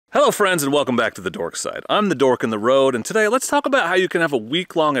Hello friends and welcome back to the Dork Side. I'm the Dork in the Road, and today let's talk about how you can have a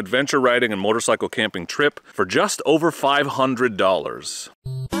week-long adventure riding and motorcycle camping trip for just over $500.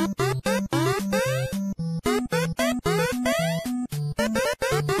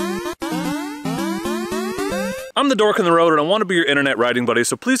 I'm the Dork in the Road and I want to be your internet riding buddy,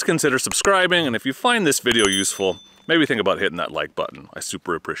 so please consider subscribing, and if you find this video useful, maybe think about hitting that like button. I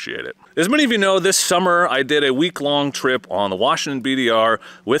super appreciate it. As many of you know, this summer I did a week-long trip on the Washington BDR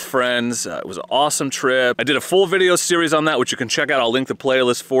with friends. It was an awesome trip. I did a full video series on that, which you can check out. I'll link the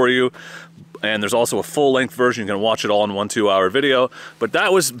playlist for you. And there's also a full-length version. You can watch it all in one 2-hour video. But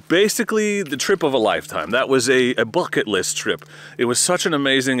that was basically the trip of a lifetime. That was a bucket list trip. It was such an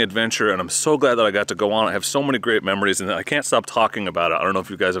amazing adventure, and I'm so glad that I got to go on. I have so many great memories, and I can't stop talking about it. I don't know if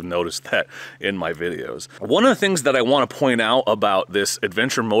you guys have noticed that in my videos. One of the things that I want to point out about this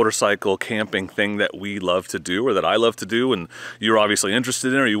adventure motorcycle camping thing that we love to do, or that I love to do, and you're obviously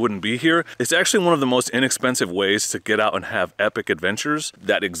interested in, or you wouldn't be here, it's actually one of the most inexpensive ways to get out and have epic adventures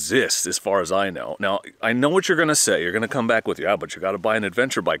that exist, as far as I know. Now, I know what you're gonna say. You're gonna come back with, yeah, but you gotta buy an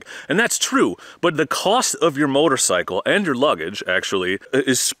adventure bike. And that's true, but the cost of your motorcycle and your luggage, actually,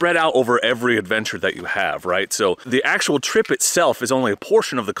 is spread out over every adventure that you have, right? So the actual trip itself is only a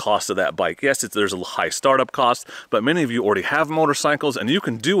portion of the cost of that bike. Yes, there's a high startup cost, but many of you already have motorcycles, and you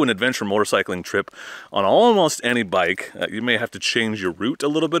can do an adventure motorcycling trip on almost any bike. You may have to change your route a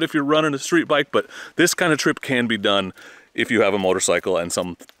little bit if you're running a street bike, but this kind of trip can be done if you have a motorcycle and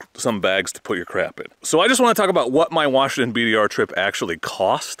some bags to put your crap in. So I just want to talk about what my Washington BDR trip actually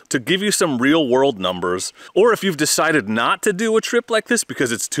cost, to give you some real world numbers, or if you've decided not to do a trip like this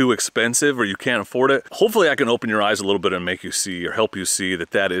because it's too expensive or you can't afford it, hopefully I can open your eyes a little bit and make you see, or help you see,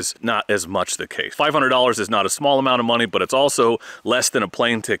 that that is not as much the case. $500 is not a small amount of money, but it's also less than a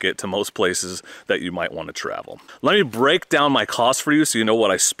plane ticket to most places that you might want to travel. Let me break down my costs for you so you know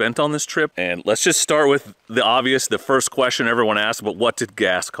what I spent on this trip, and let's just start with the obvious, the first question everyone asks, but what did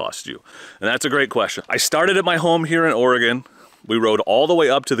gas cost you? And that's a great question. I started at my home here in Oregon. We rode all the way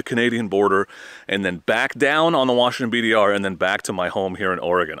up to the Canadian border and then back down on the Washington BDR and then back to my home here in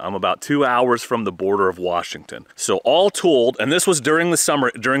Oregon. I'm about 2 hours from the border of Washington. So all told, and this was during the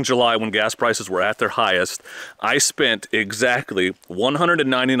summer, during July when gas prices were at their highest, I spent exactly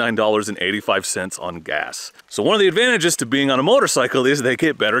 $199.85 on gas. So one of the advantages to being on a motorcycle is they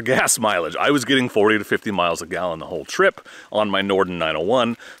get better gas mileage. I was getting 40 to 50 miles a gallon the whole trip on my Norden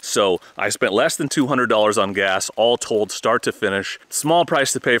 901. So I spent less than $200 on gas, all told, start to finish. Small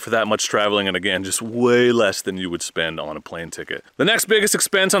price to pay for that much traveling, and again, just way less than you would spend on a plane ticket. The next biggest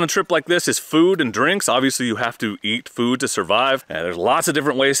expense on a trip like this is food and drinks. Obviously, you have to eat food to survive, and there's lots of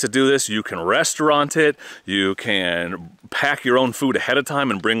different ways to do this. You can restaurant it, you can pack your own food ahead of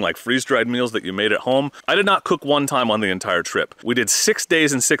time and bring like freeze-dried meals that you made at home. I did not cook one time on the entire trip. We did 6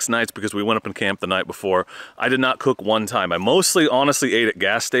 days and 6 nights because we went up and camped the night before. I did not cook one time. I mostly, honestly, ate at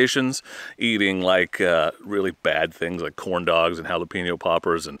gas stations, eating like really bad things like corn dogs and jalapeno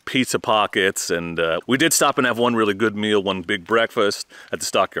poppers and pizza pockets, and we did stop and have one really good meal, one big breakfast at the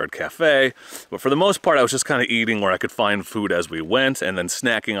Stockyard Cafe, but for the most part I was just kind of eating where I could find food as we went and then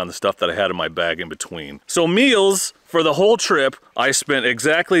snacking on the stuff that I had in my bag in between. So meals for the whole trip, I spent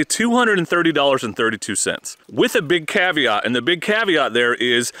exactly $230.32, with a big caveat, and the big caveat there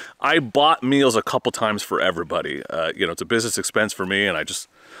is I bought meals a couple times for everybody. You know, it's a business expense for me, and I just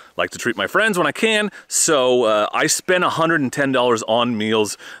like to treat my friends when I can, so I spent $110 on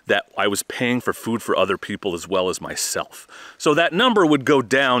meals that I was paying for food for other people as well as myself. So that number would go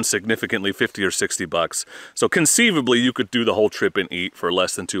down significantly, 50 or 60 bucks. So conceivably, you could do the whole trip and eat for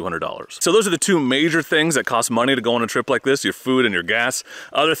less than $200. So those are the two major things that cost money to go on a trip like this, your food and your gas.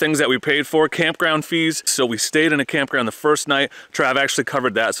 Other things that we paid for, campground fees. So we stayed in a campground the first night. Trav actually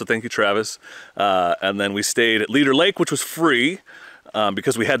covered that, so thank you, Travis. And then we stayed at Leader Lake, which was free.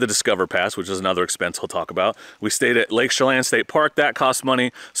 Because we had the Discover Pass, which is another expense I'll talk about. We stayed at Lake Chelan State Park, that cost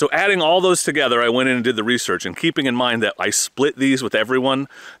money. So adding all those together, I went in and did the research, and keeping in mind that I split these with everyone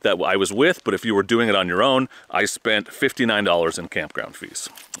that I was with, but if you were doing it on your own, I spent $59 in campground fees.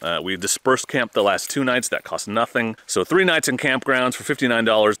 We dispersed camp the last 2 nights, that cost nothing. So 3 nights in campgrounds for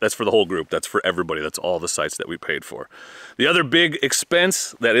 $59, that's for the whole group, that's for everybody, that's all the sites that we paid for. The other big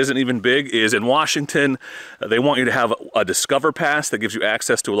expense that isn't even big is in Washington, they want you to have a Discover Pass that gives you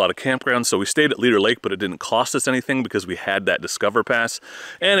access to a lot of campgrounds. So we stayed at Leader Lake, but it didn't cost us anything because we had that Discover Pass.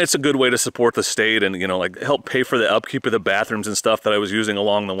 And it's a good way to support the state and, you know, like help pay for the upkeep of the bathrooms and stuff that I was using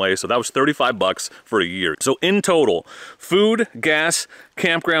along the way. So that was 35 bucks for a year. So in total, food, gas,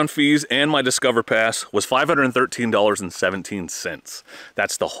 campground fees, and my Discover Pass was $513.17.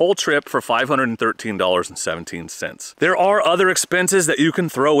 That's the whole trip for $513.17. There are are other expenses that you can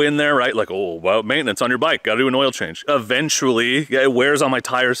throw in there, right? Like, oh, well, maintenance on your bike, gotta do an oil change. Eventually, yeah, it wears on my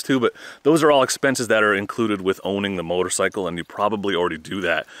tires too, but those are all expenses that are included with owning the motorcycle, and you probably already do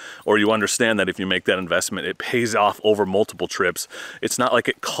that. Or you understand that if you make that investment, it pays off over multiple trips. It's not like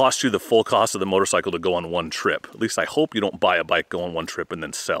it costs you the full cost of the motorcycle to go on one trip. At least I hope you don't buy a bike, go on one trip, and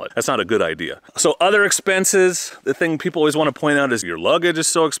then sell it. That's not a good idea. So other expenses, the thing people always want to point out is your luggage is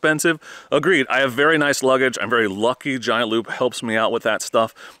so expensive. Agreed, I have very nice luggage. I'm very lucky. Giant Loop helps me out with that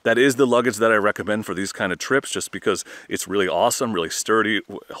stuff. That is the luggage that I recommend for these kind of trips, just because it's really awesome, really sturdy,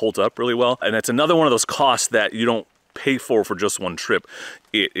 holds up really well. And it's another one of those costs that you don't pay for just one trip.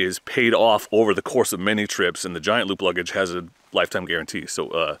 It is paid off over the course of many trips, and the Giant Loop luggage has a lifetime guarantee.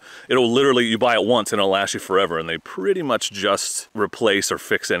 So it'll literally, you buy it once and it'll last you forever, and they pretty much just replace or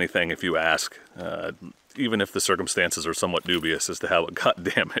fix anything if you ask. Even if the circumstances are somewhat dubious as to how it got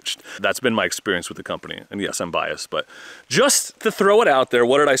damaged. That's been my experience with the company. And yes, I'm biased, but just to throw it out there,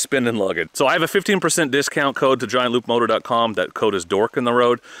 what did I spend in luggage? So I have a 15% discount code to giantloopmotor.com. That code is Dork in the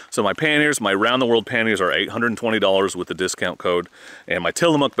road. So my panniers, my round the world panniers are $820 with the discount code. And my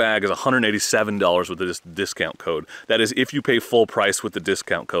Tillamook bag is $187 with this discount code. That is if you pay full price with the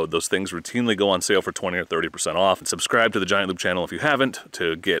discount code. Those things routinely go on sale for 20 or 30% off. And subscribe to the Giant Loop channel if you haven't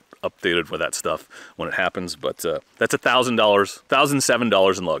to get updated with that stuff when it happens. But that's $1,000,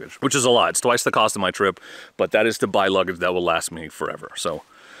 $1,007 in luggage, which is a lot. It's twice the cost of my trip, but that is to buy luggage that will last me forever. So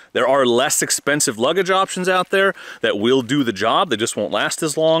there are less expensive luggage options out there that will do the job. They just won't last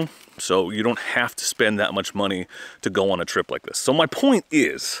as long. So you don't have to spend that much money to go on a trip like this. So my point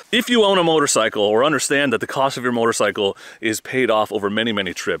is, if you own a motorcycle or understand that the cost of your motorcycle is paid off over many,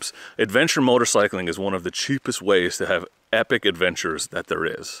 many trips, adventure motorcycling is one of the cheapest ways to have epic adventures that there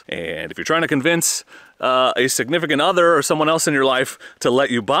is. And if you're trying to convince a significant other or someone else in your life to let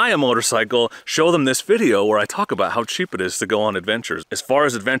you buy a motorcycle, show them this video where I talk about how cheap it is to go on adventures. As far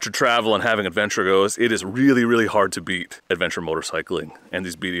as adventure travel and having adventure goes, it is really, really hard to beat adventure motorcycling and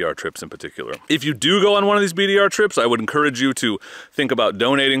these BDR trips in particular. If you do go on one of these BDR trips, I would encourage you to think about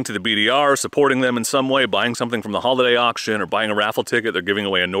donating to the BDR, supporting them in some way, buying something from the holiday auction or buying a raffle ticket. They're giving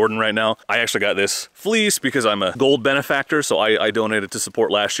away a Norden right now. I actually got this fleece because I'm a gold benefactor, so I donated to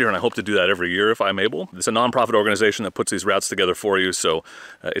support last year, and I hope to do that every year if I'm able. It's a nonprofit organization that puts these routes together for you, so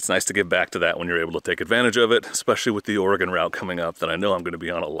it's nice to give back to that when you're able to take advantage of it, especially with the Oregon route coming up that I know I'm going to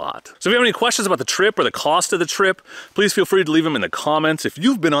be on a lot. So if you have any questions about the trip or the cost of the trip, please feel free to leave them in the comments. If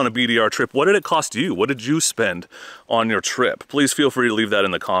you've been on a BDR trip, what did it cost you? What did you spend on your trip? Please feel free to leave that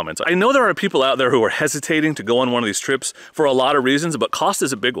in the comments. I know there are people out there who are hesitating to go on one of these trips for a lot of reasons, but cost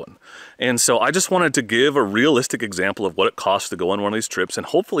is a big one. And so I just wanted to give a realistic example of what it costs to go on one of these trips and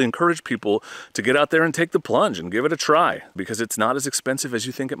hopefully encourage people to get out there and take the plunge and give it a try, because it's not as expensive as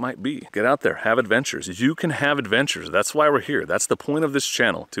you think it might be. Get out there, have adventures. You can have adventures. That's why we're here. That's the point of this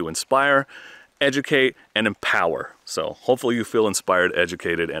channel, to inspire, educate, and empower. So hopefully you feel inspired,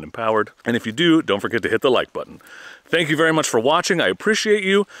 educated, and empowered. And if you do, don't forget to hit the like button. Thank you very much for watching. I appreciate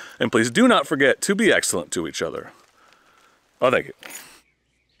you. And please do not forget to be excellent to each other. Oh, thank you.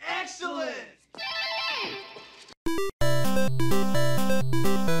 Excellent!